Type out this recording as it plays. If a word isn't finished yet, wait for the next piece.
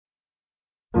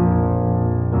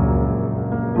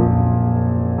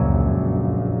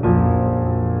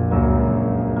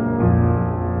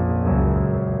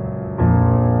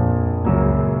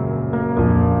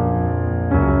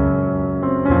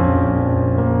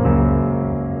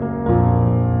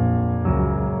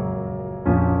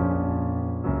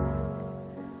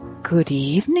Good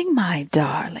evening, my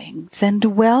darlings, and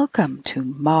welcome to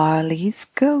Marley's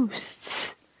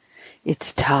Ghosts.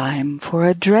 It's time for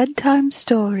a Dread Time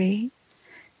story.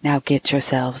 Now get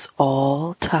yourselves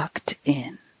all tucked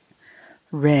in.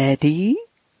 Ready?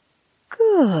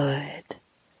 Good.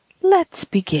 Let's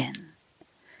begin.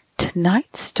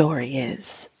 Tonight's story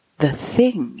is The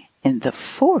Thing in the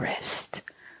Forest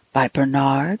by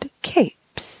Bernard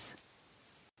Capes.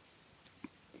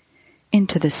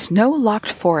 Into the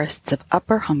snow-locked forests of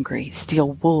Upper Hungary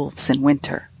steal wolves in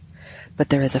winter, but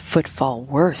there is a footfall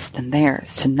worse than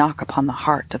theirs to knock upon the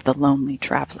heart of the lonely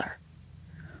traveler.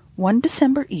 One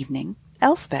December evening,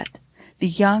 Elspeth, the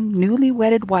young, newly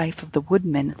wedded wife of the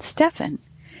woodman Stefan,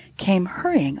 came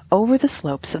hurrying over the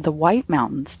slopes of the White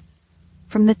Mountains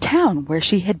from the town where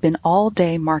she had been all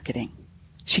day marketing.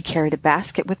 She carried a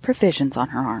basket with provisions on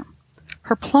her arm.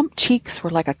 Her plump cheeks were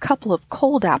like a couple of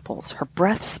cold apples, her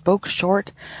breath spoke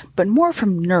short, but more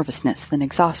from nervousness than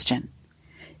exhaustion.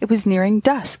 It was nearing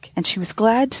dusk, and she was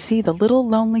glad to see the little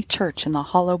lonely church in the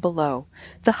hollow below,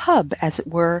 the hub, as it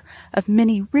were, of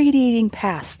many radiating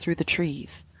paths through the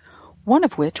trees, one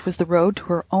of which was the road to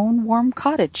her own warm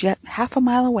cottage yet half a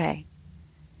mile away.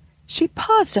 She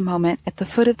paused a moment at the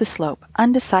foot of the slope,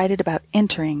 undecided about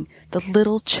entering the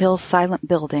little, chill, silent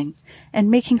building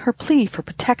and making her plea for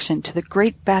protection to the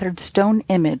great battered stone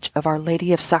image of Our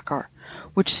Lady of Succor,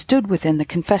 which stood within the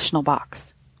confessional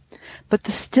box. But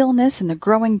the stillness and the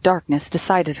growing darkness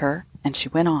decided her, and she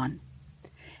went on.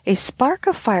 A spark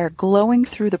of fire glowing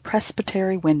through the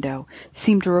presbytery window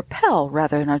seemed to repel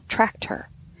rather than attract her,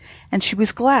 and she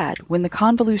was glad when the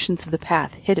convolutions of the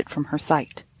path hid it from her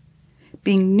sight.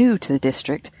 Being new to the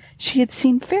district, she had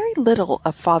seen very little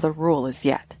of Father Rule as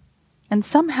yet, and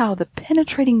somehow the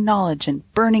penetrating knowledge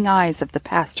and burning eyes of the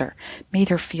pastor made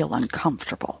her feel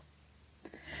uncomfortable.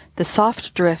 The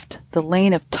soft drift, the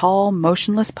lane of tall,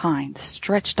 motionless pines,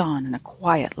 stretched on in a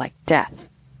quiet like death.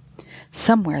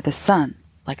 Somewhere the sun,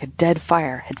 like a dead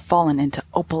fire, had fallen into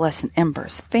opalescent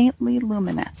embers, faintly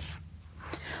luminous.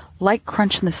 Light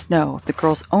crunch in the snow of the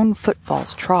girl's own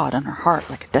footfalls trod on her heart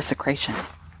like a desecration.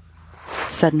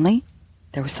 Suddenly,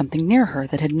 there was something near her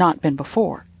that had not been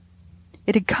before.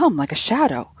 It had come like a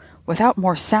shadow, without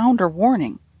more sound or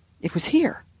warning. It was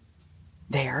here.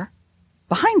 There.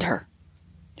 Behind her.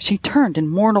 She turned in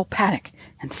mortal panic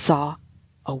and saw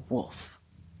a wolf.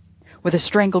 With a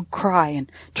strangled cry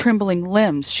and trembling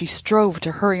limbs, she strove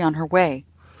to hurry on her way,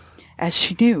 as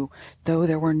she knew, though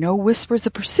there were no whispers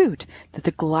of pursuit, that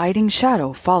the gliding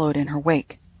shadow followed in her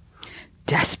wake.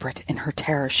 Desperate in her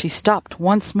terror, she stopped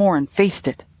once more and faced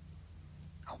it.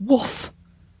 A wolf!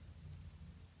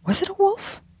 Was it a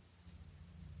wolf?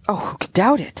 Oh, who could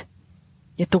doubt it?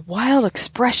 Yet the wild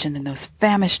expression in those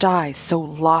famished eyes, so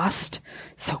lost,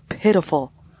 so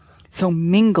pitiful, so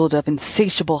mingled of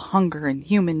insatiable hunger and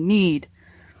human need,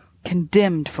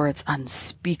 condemned for its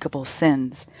unspeakable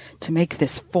sins, to make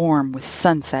this form with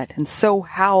sunset, and so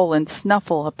howl and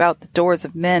snuffle about the doors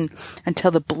of men until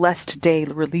the blessed day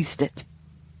released it.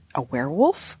 A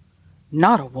werewolf?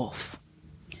 Not a wolf.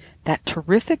 That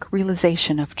terrific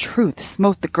realization of truth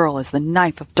smote the girl as the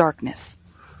knife of darkness.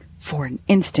 For an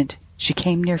instant she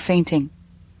came near fainting,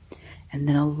 and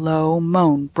then a low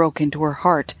moan broke into her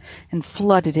heart and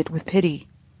flooded it with pity.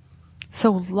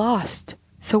 So lost,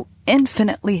 so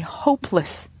infinitely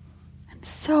hopeless, and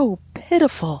so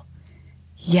pitiful.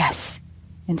 Yes,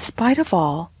 in spite of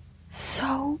all,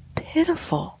 so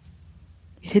pitiful.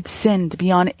 It had sinned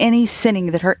beyond any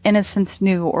sinning that her innocence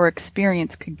knew or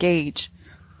experience could gauge.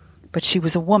 But she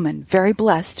was a woman, very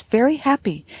blessed, very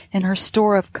happy in her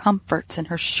store of comforts and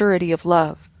her surety of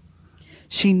love.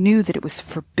 She knew that it was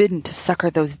forbidden to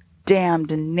succor those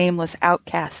damned and nameless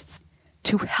outcasts,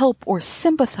 to help or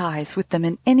sympathize with them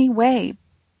in any way,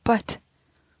 but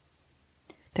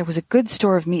there was a good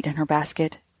store of meat in her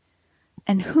basket,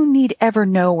 and who need ever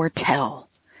know or tell?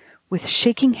 With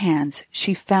shaking hands,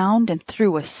 she found and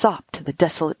threw a sop to the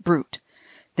desolate brute,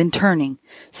 then turning,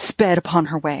 sped upon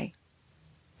her way.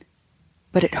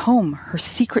 But at home her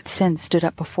secret sin stood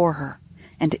up before her,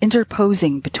 and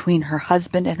interposing between her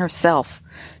husband and herself,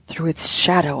 threw its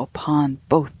shadow upon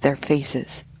both their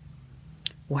faces.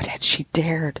 What had she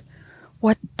dared?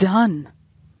 What done?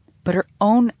 But her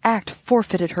own act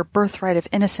forfeited her birthright of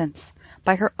innocence,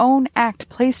 by her own act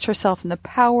placed herself in the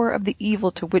power of the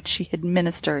evil to which she had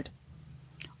ministered.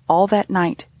 All that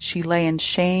night she lay in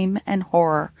shame and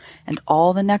horror, and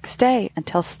all the next day,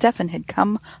 until Stefan had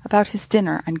come about his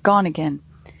dinner and gone again,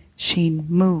 she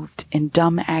moved in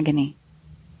dumb agony.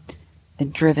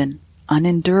 Then, driven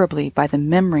unendurably by the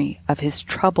memory of his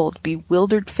troubled,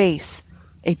 bewildered face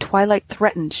A twilight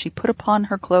threatened, she put upon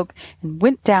her cloak and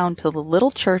went down to the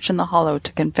little church in the hollow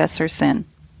to confess her sin.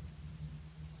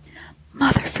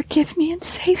 "Mother, forgive me and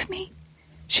save me,"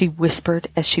 she whispered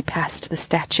as she passed the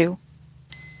statue.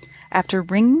 After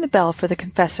ringing the bell for the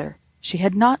confessor, she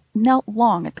had not knelt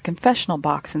long at the confessional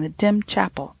box in the dim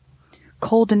chapel,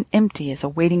 cold and empty as a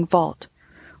waiting vault,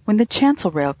 when the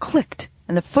chancel rail clicked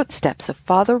and the footsteps of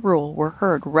Father Rule were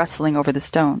heard rustling over the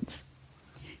stones.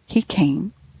 He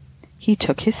came. He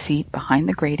took his seat behind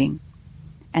the grating,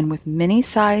 and with many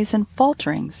sighs and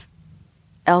falterings,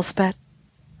 Elspeth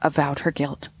avowed her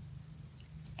guilt.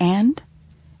 And,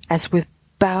 as with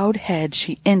bowed head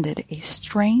she ended, a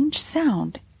strange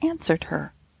sound answered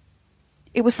her.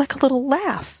 It was like a little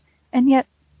laugh, and yet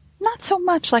not so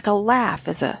much like a laugh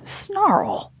as a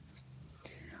snarl.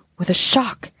 With a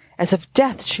shock as of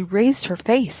death she raised her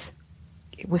face.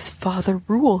 It was Father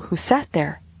Rule who sat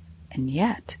there, and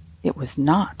yet it was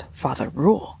not Father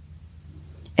Rule.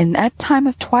 In that time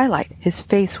of twilight his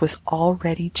face was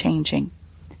already changing,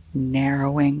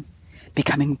 narrowing,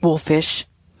 becoming wolfish,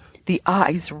 the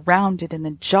eyes rounded and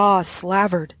the jaw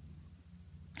slavered.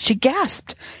 She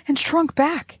gasped and shrunk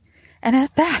back, and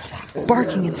at that,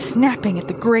 barking and snapping at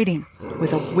the grating,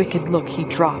 with a wicked look he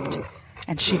dropped,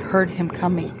 and she heard him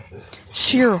coming.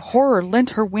 Sheer horror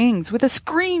lent her wings. With a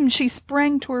scream she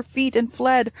sprang to her feet and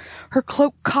fled. Her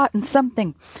cloak caught in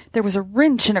something. There was a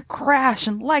wrench and a crash,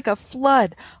 and like a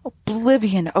flood,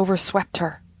 oblivion overswept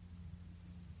her.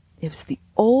 It was the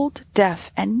old,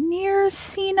 deaf, and near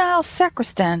senile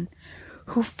sacristan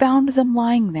who found them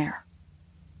lying there.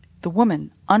 The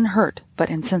woman unhurt but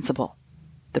insensible.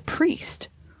 The priest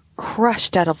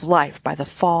crushed out of life by the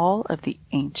fall of the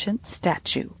ancient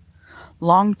statue,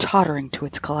 long tottering to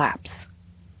its collapse.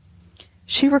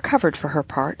 She recovered for her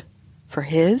part. For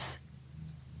his,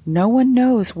 no one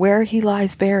knows where he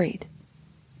lies buried.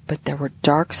 But there were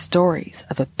dark stories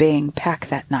of a baying pack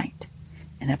that night,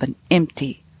 and of an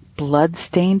empty,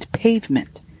 blood-stained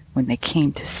pavement when they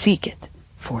came to seek it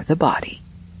for the body.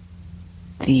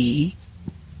 The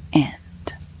end.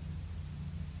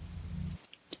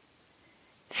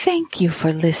 Thank you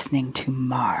for listening to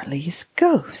Marley's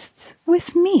Ghosts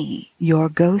with me, your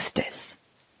ghostess,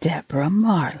 Deborah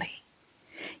Marley.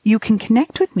 You can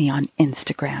connect with me on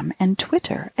Instagram and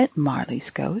Twitter at Marley's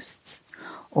Ghosts,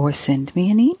 or send me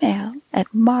an email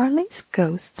at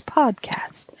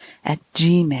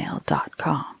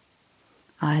marleysghostspodcast@gmail.com.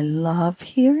 I love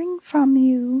hearing from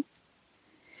you.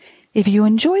 If you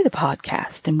enjoy the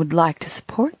podcast and would like to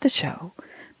support the show,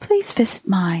 please visit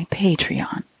my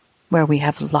Patreon, where we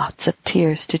have lots of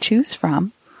tiers to choose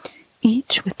from,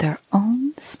 each with their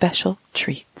own special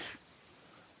treats.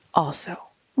 Also,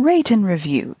 rate and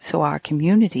review so our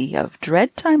community of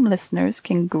Dread Time listeners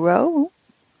can grow.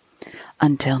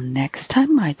 Until next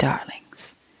time, my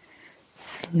darlings,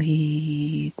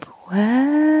 sleep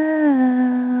well.